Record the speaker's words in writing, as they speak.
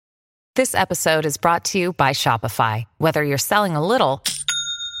This episode is brought to you by Shopify. Whether you're selling a little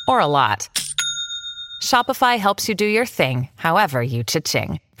or a lot, Shopify helps you do your thing, however you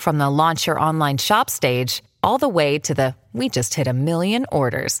cha-ching. From the launch your online shop stage, all the way to the we just hit 1 million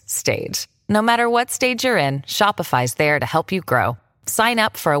orders stage. No matter what stage you're in, Shopify's there to help you grow. Sign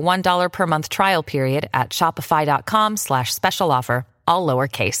up for a $1 per month trial period at shopify.com/special offer, all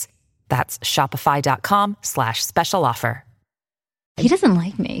lowercase. That's shopify.com/special offer. He doesn't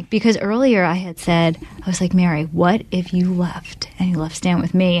like me because earlier I had said, I was like, Mary, what if you left and you left Stan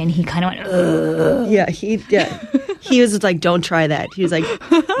with me? And he kind of went, ugh. Yeah. He was just like, don't try that. He was like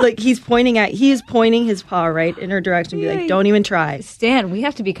he is pointing his paw right in her direction and be like, don't even try. Stan, we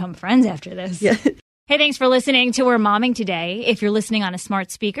have to become friends after this. Yeah. Hey, thanks for listening to We're Momming Today. If you're listening on a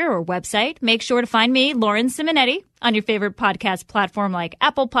smart speaker or website, make sure to find me, Lauren Simonetti, on your favorite podcast platform like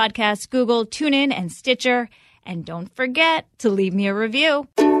Apple Podcasts, Google, TuneIn, and Stitcher. And don't forget to leave me a review.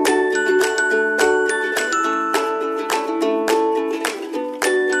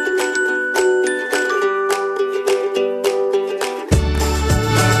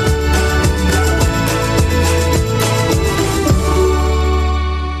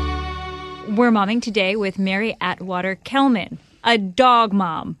 We're momming today with Mary Atwater Kelman, a dog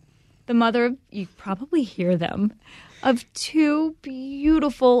mom, the mother of, you probably hear them, of two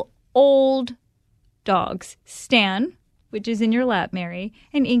beautiful old dogs, Stan, which is in your lap, Mary,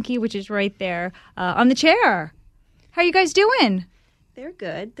 and Inky, which is right there on the chair. How are you guys doing? They're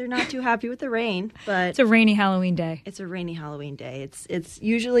good. They're not too happy with the rain, but it's a rainy Halloween day. It's a rainy Halloween day. It's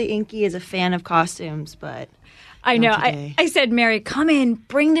usually Inky is a fan of costumes, but I know. I said, Mary, come in,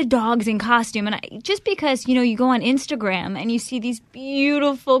 bring the dogs in costume. And just because, you go on Instagram and you see these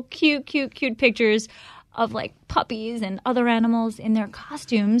beautiful, cute pictures of like puppies and other animals in their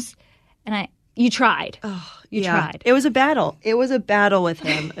costumes, and you tried. Oh, you yeah. tried. It was a battle. It was a battle with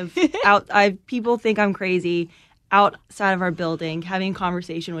him. People think I'm crazy outside of our building, having a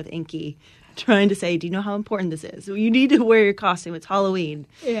conversation with Inky, trying to say, do you know how important this is? You need to wear your costume. It's Halloween.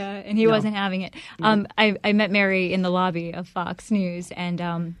 Yeah, and he wasn't having it. I met Mary in the lobby of Fox News, and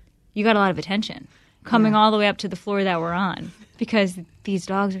you got a lot of attention coming all the way up to the floor that we're on because these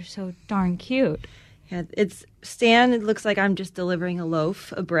dogs are so darn cute. Yeah, Stan, it looks like I'm just delivering a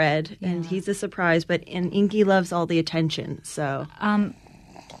loaf of bread, and he's a surprise, and Inky loves all the attention, so.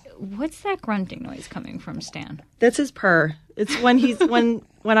 What's that grunting noise coming from, Stan? That's his purr. It's when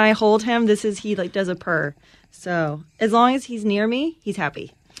when I hold him, he does a purr. So as long as he's near me, he's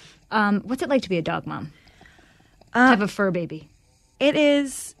happy. What's it like to be a dog mom? To have a fur baby?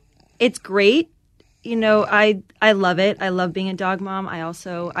 It's great. I love it. I love being a dog mom. I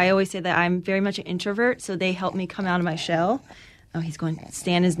always say that I'm very much an introvert, so they help me come out of my shell. Oh,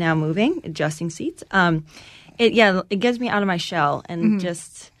 Stan is now moving, adjusting seats. It gets me out of my shell, and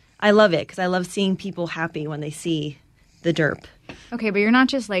I love it because I love seeing people happy when they see the derp. Okay, but you're not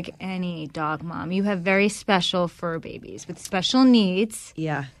just like any dog mom. You have very special fur babies with special needs.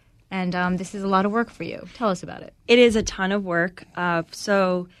 Yeah. And this is a lot of work for you. Tell us about it. It is a ton of work.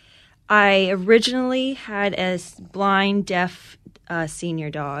 So I originally had a blind, deaf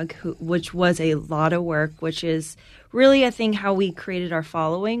senior dog, which was a lot of work, which is really, I think, how we created our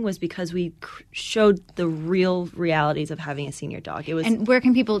following was because we showed the real realities of having a senior dog. And where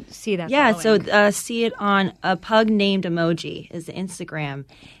can people see that? Yeah, following? so see it on A Pug Named Emoji is the Instagram.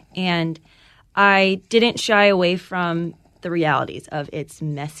 And I didn't shy away from the realities of it's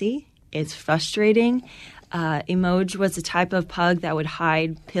messy, it's frustrating. Emoji was the type of pug that would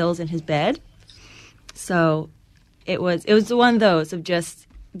hide pills in his bed. So it was one of those of just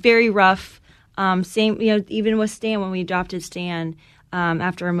very rough. Same, even with Stan, when we adopted Stan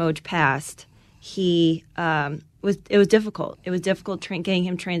after Emoji passed, it was difficult. It was difficult getting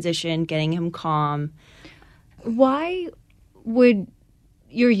him transitioned, getting him calm. Why would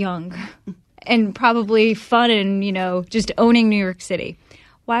you're young and probably fun and just owning New York City?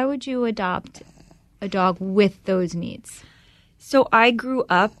 Why would you adopt a dog with those needs? So I grew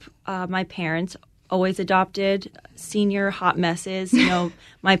up. My parents always adopted senior hot messes.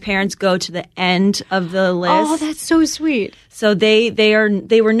 My parents go to the end of the list. Oh, that's so sweet. So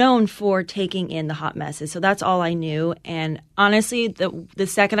they were known for taking in the hot messes. So that's all I knew. And honestly, the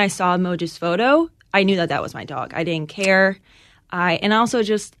second I saw Emoji's photo, I knew that was my dog. I didn't care. I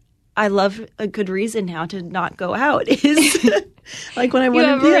love a good reason now to not go out. Like when I you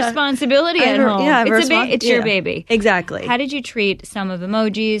have a responsibility at home. Yeah, it's your baby. Exactly. How did you treat some of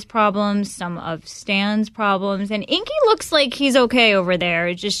Emoji's problems, some of Stan's problems? And Inky looks like he's okay over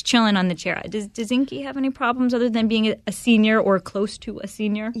there, just chilling on the chair. Does Inky have any problems other than being a senior or close to a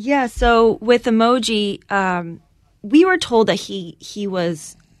senior? Yeah. So with Emoji, we were told that he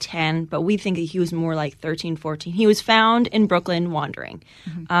was 10, but we think that he was more like 13, 14. He was found in Brooklyn wandering.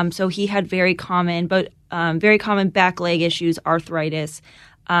 So he had very common back leg issues, arthritis,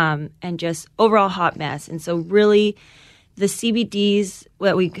 and just overall hot mess. And so really the CBDs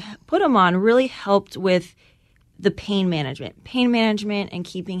that we put him on really helped with the pain management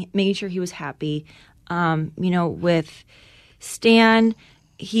and making sure he was happy. With Stan,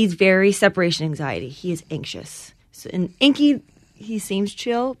 he's very separation anxiety. He is anxious. So, and Inky, he seems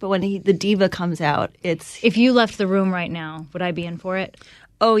chill, but when the diva comes out, it's... If you left the room right now, would I be in for it?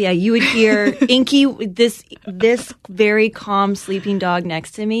 Oh, yeah. You would hear Inky, this very calm sleeping dog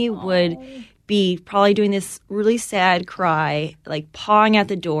next to me would be probably doing this really sad cry, like pawing at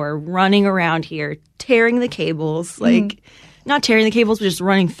the door, running around here, tearing the cables, not tearing the cables, but just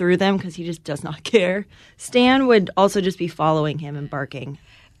running through them because he just does not care. Stan would also just be following him and barking.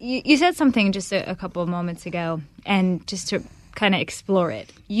 You said something just a couple of moments ago, and just to kind of explore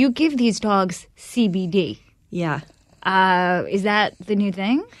it, you give these dogs CBD. Yeah. Is that the new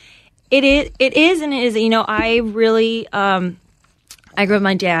thing? It is, and it is. I really, I grew up with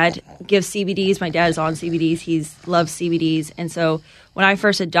my dad gives CBDs. My dad is on CBDs. He loves CBDs. And so when I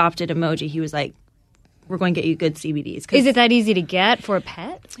first adopted Emoji, he was like, we're going to get you good CBDs. Is it that easy to get for a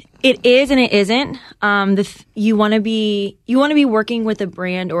pet? It is and it isn't. You want to be working with a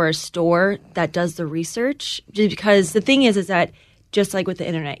brand or a store that does the research, because the thing is that just like with the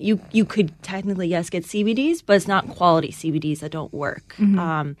internet, you could technically get CBDs, but it's not quality CBDs that don't work.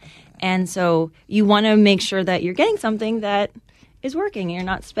 And so you want to make sure that you're getting something that is working. You're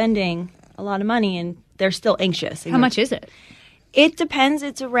not spending a lot of money, and they're still anxious. How much is it? It depends.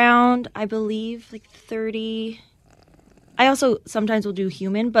 It's around, I believe, like 30. I also sometimes will do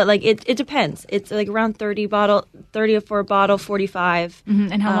human, but like it depends. It's like around 30 for a bottle, 45.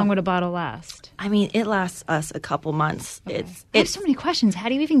 And how long would a bottle last? I mean, it lasts us a couple months. Okay. I have so many questions. How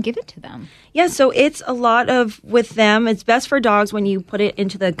do you even give it to them? Yeah, so it's a lot of, with them, it's best for dogs when you put it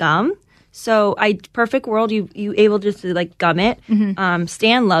into the gum. So perfect world, you able just to like gum it.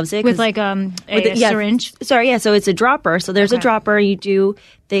 Stan loves it with like a syringe. Sorry, yeah. So it's a dropper. So there's a dropper.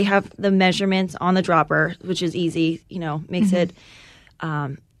 They have the measurements on the dropper, which is easy. Makes it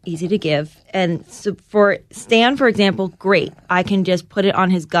easy to give. And so for Stan, for example, great. I can just put it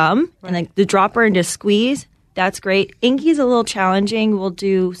on his gum and like the dropper and just squeeze. That's great. Inky's a little challenging.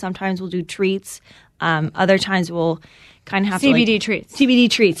 Sometimes we'll do treats. Other times we'll kind of have CBD treats. CBD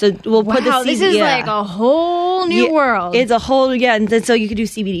treats. So we'll put the CBD. This is like a whole new world. It's a whole, and then so you could do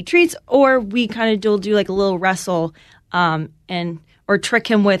CBD treats, or we kind of will do like a little wrestle, or trick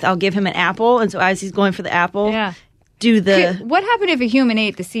him with, I'll give him an apple, and so as he's going for the apple, What happened if a human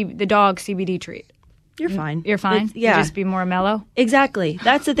ate the dog CBD treat? You're fine. You're fine? Yeah. You'd just be more mellow? Exactly.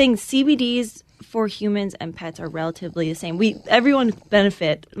 That's the thing. CBDs for humans and pets are relatively the same. Everyone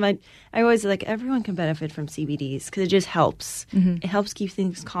benefit. I always everyone can benefit from CBDs because it just helps. It helps keep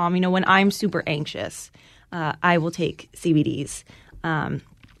things calm. When I'm super anxious, I will take CBDs.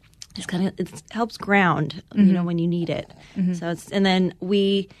 It helps ground. When you need it. So and then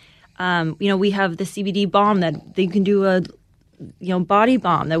we have the CBD balm that they can do a body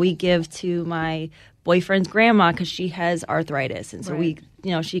balm that we give to my boyfriend's grandma because she has arthritis, and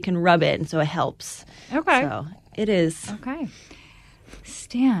so she can rub it, and so it helps. Okay. So it is. Okay.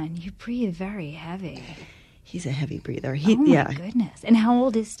 Stan, you breathe very heavy. He's a heavy breather. Oh my goodness. And how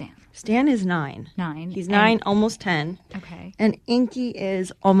old is Stan? Stan is 9. 9. He's 9, almost 10. Okay. And Inky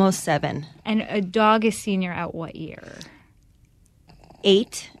is almost 7. And a dog is senior at what year?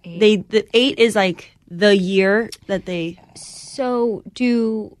 8. The 8 is like the year that they... So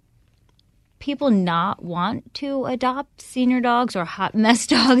do people not want to adopt senior dogs or hot mess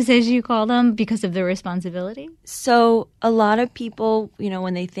dogs, as you call them, because of their responsibility? So a lot of people,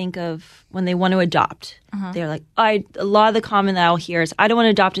 when they want to adopt, they're like, a lot of the comment that I'll hear is, I don't want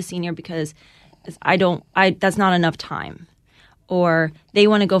to adopt a senior because that's not enough time. Or they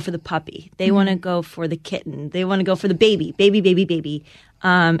want to go for the puppy. They want to go for the kitten. They want to go for the baby.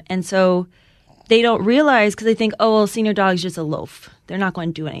 And so they don't realize, because they think, senior dog is just a loaf. They're not going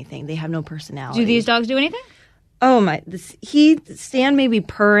to do anything. They have no personality. Do these dogs do anything? Oh my! Stan may be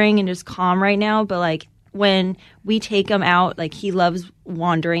purring and just calm right now, but like when we take him out, like he loves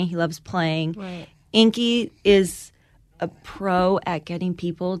wandering, he loves playing. Right. Inky is a pro at getting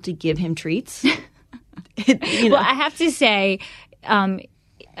people to give him treats. Well, I have to say,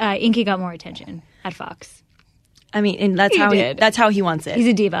 Inky got more attention at Fox. I mean, and that's how he wants it. He's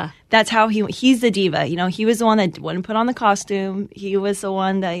a diva. That's how he's the diva. He was the one that wouldn't put on the costume. He was the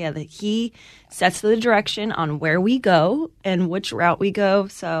one that he sets the direction on where we go and which route we go.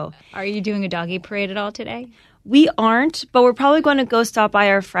 So, are you doing a doggy parade at all today? We aren't, but we're probably going to go stop by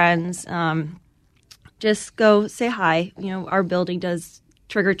our friends. Just go say hi. You know, our building does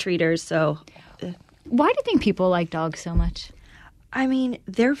trick-or-treaters, so... Why do you think people like dogs so much? I mean,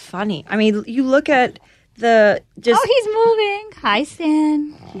 they're funny. I mean, you look at the... Oh, he's moving. Hi,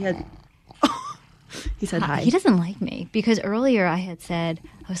 Stan. He said hi. He doesn't like me because earlier I had said,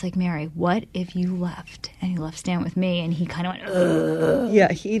 I was like, Mary, what if you left? And he left Stan with me, and he kind of went, ugh.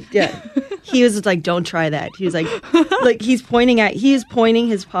 Yeah, he was like, don't try that. He was like he's pointing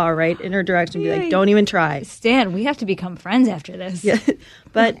his paw right in her direction, be like, don't even try. Stan, we have to become friends after this. Yeah,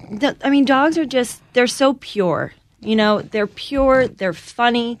 but dogs are they're so pure. You know, they're pure. They're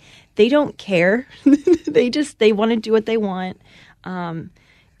funny. They don't care. they want to do what they want.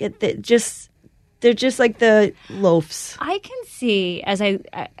 They're just like the loafs. I can see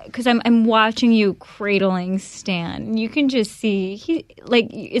because I'm watching you cradling Stan. You can just see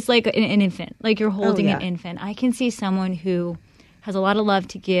it's like an infant, like you're holding an infant. I can see someone who has a lot of love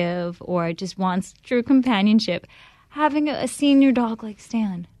to give or just wants true companionship having a senior dog like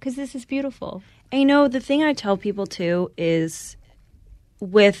Stan, because this is beautiful. And you know, the thing I tell people too is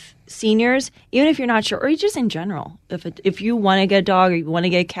with seniors, even if you're not sure, or just in general, if you want to get a dog or you want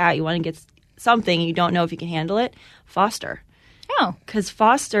to get a cat, you want to get something and you don't know if you can handle it, foster. Oh. Because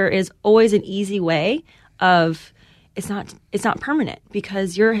foster is always an easy way of it's not permanent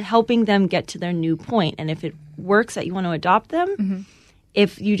because you're helping them get to their new point. And if it works that you want to adopt them,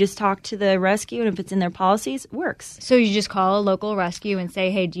 if you just talk to the rescue and if it's in their policies, it works. So you just call a local rescue and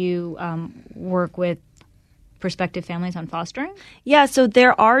say, hey, do you work with prospective families on fostering? Yeah, so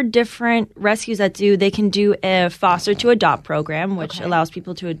there are different rescues that they can do a foster to adopt program, which allows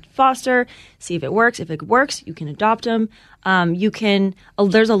people to foster, see if it works. If it works, you can adopt them.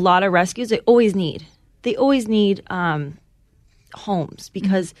 There's a lot of rescues they always need homes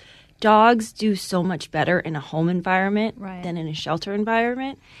because dogs do so much better in a home environment than in a shelter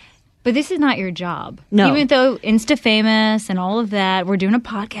environment. But this is not your job. No. Even though Insta famous and all of that, we're doing a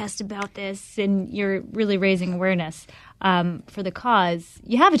podcast about this and you're really raising awareness for the cause,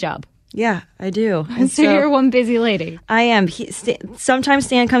 you have a job. Yeah, I do. And so you're one busy lady. I am. Sometimes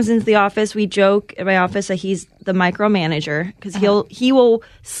Stan comes into the office. We joke at my office that he's the micromanager because he will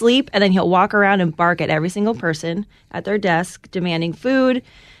sleep and then he'll walk around and bark at every single person at their desk, demanding food,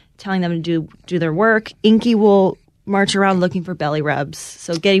 telling them to do their work. Inky will march around looking for belly rubs,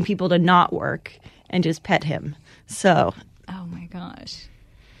 so getting people to not work and just pet him. So, oh my gosh,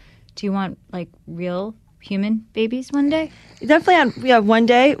 do you want like real human babies one day? Definitely, one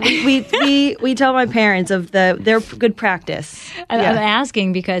day. We tell my parents of their good practice. I'm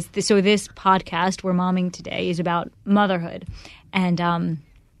asking because this podcast we're momming today is about motherhood, and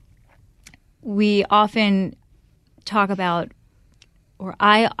we often talk about. Or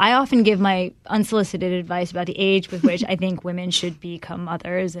I often give my unsolicited advice about the age with which I think women should become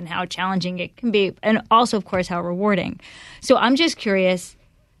mothers and how challenging it can be, and also, of course, how rewarding. So I'm just curious.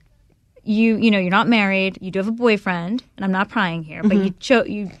 You know, you're not married. You do have a boyfriend, and I'm not prying here, but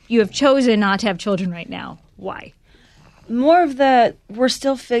you have chosen not to have children right now. Why? More of we're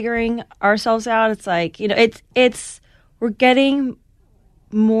still figuring ourselves out. It's like, you know, we're getting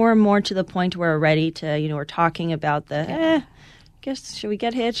more and more to the point where we're ready to, you know, we're talking about guess, should we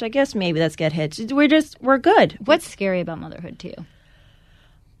get hitched? I guess maybe let's get hitched. We're good. What's scary about motherhood to you?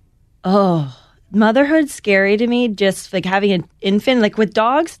 Oh, motherhood's scary to me. Just like having an infant, like with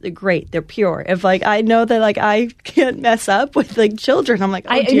dogs, they're great. They're pure. If like I know that like I can't mess up with like children, I'm like,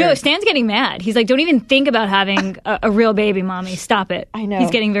 oh dear. No, Stan's getting mad. He's like, don't even think about having a real baby, mommy. Stop it. I know.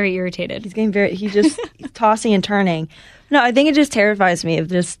 He's getting very irritated. He's just tossing and turning. No, I think it just terrifies me.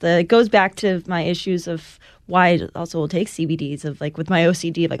 It goes back to my issues of why I also will take CBDs of like with my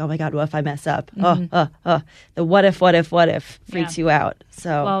OCD, like, oh my God, what if I mess up? The what if freaks you out.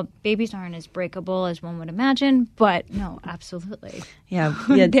 So, well, babies aren't as breakable as one would imagine, but no, absolutely. Yeah.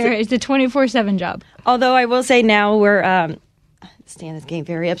 There is the 24/7 job. Although I will say now Stan is getting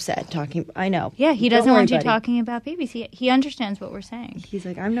very upset talking. I know. Yeah, he doesn't want you talking about babies. He understands what we're saying. He's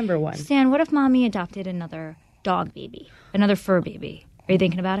like, I'm number one. Stan, what if mommy adopted another dog baby, another fur baby? Are you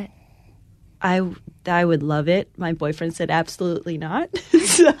thinking about it? I would love it. My boyfriend said absolutely not.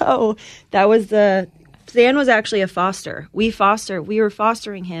 So that was Stan was actually a foster. We were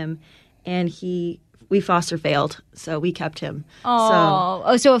fostering him, and we foster failed, so we kept him.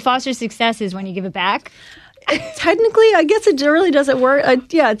 So a foster success is when you give it back? Technically, I guess it really doesn't work.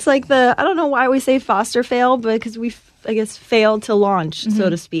 It's like I don't know why we say foster fail, but because we, I guess, failed to launch, so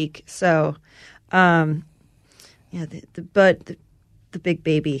to speak. So, the big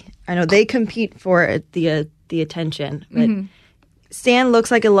baby. I know they compete for the attention, but Stan looks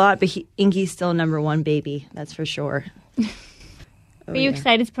like a lot, but Inky's still number one baby. That's for sure. Are you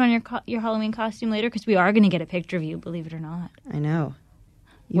excited to put on your Halloween costume later? Because we are going to get a picture of you, believe it or not. I know.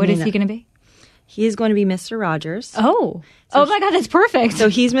 What is he going to be? He is going to be Mr. Rogers. Oh my God, that's perfect. So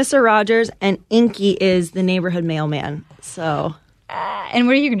he's Mr. Rogers, and Inky is the neighborhood mailman. So, and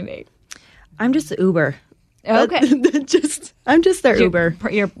what are you going to be? I'm just the Uber. Okay, I'm just their Uber.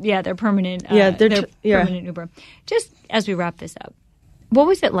 They're permanent. They're permanent Uber. Just as we wrap this up, what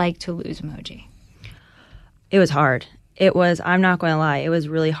was it like to lose Emoji? It was hard. It was. I'm not going to lie. It was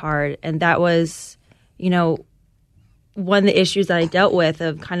really hard, and that was, one of the issues that I dealt with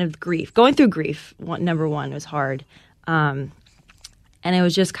of kind of grief. Going through grief, number one, was hard, and it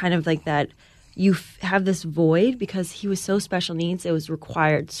was just kind of like that. You have this void because he was so special needs. It was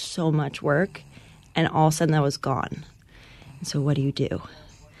required so much work. And all of a sudden that was gone. And so what do you do?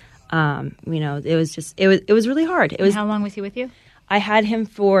 It was really hard. How long was he with you? I had him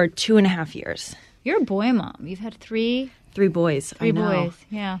for 2.5 years. You're a boy mom. You've had three boys. Three boys,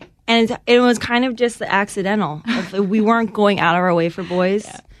 yeah. And it was kind of just the accidental. We weren't going out of our way for boys.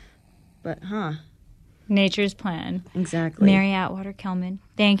 Yeah. But, Nature's plan. Exactly. Mary Atwater Kelman,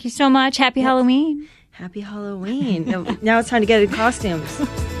 thank you so much. Happy Halloween. Happy Halloween. Now it's time to get in costumes.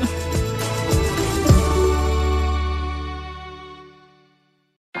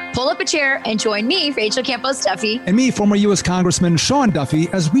 Pull up a chair and join me, Rachel Campos Duffy. And me, former U.S. Congressman Sean Duffy,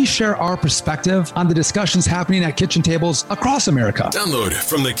 as we share our perspective on the discussions happening at kitchen tables across America. Download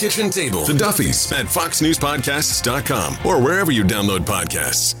From the Kitchen Table, The Duffys, at foxnewspodcasts.com or wherever you download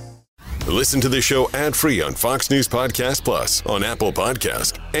podcasts. Listen to the show ad-free on Fox News Podcast Plus, on Apple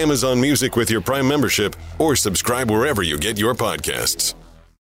Podcast, Amazon Music with your Prime membership, or subscribe wherever you get your podcasts.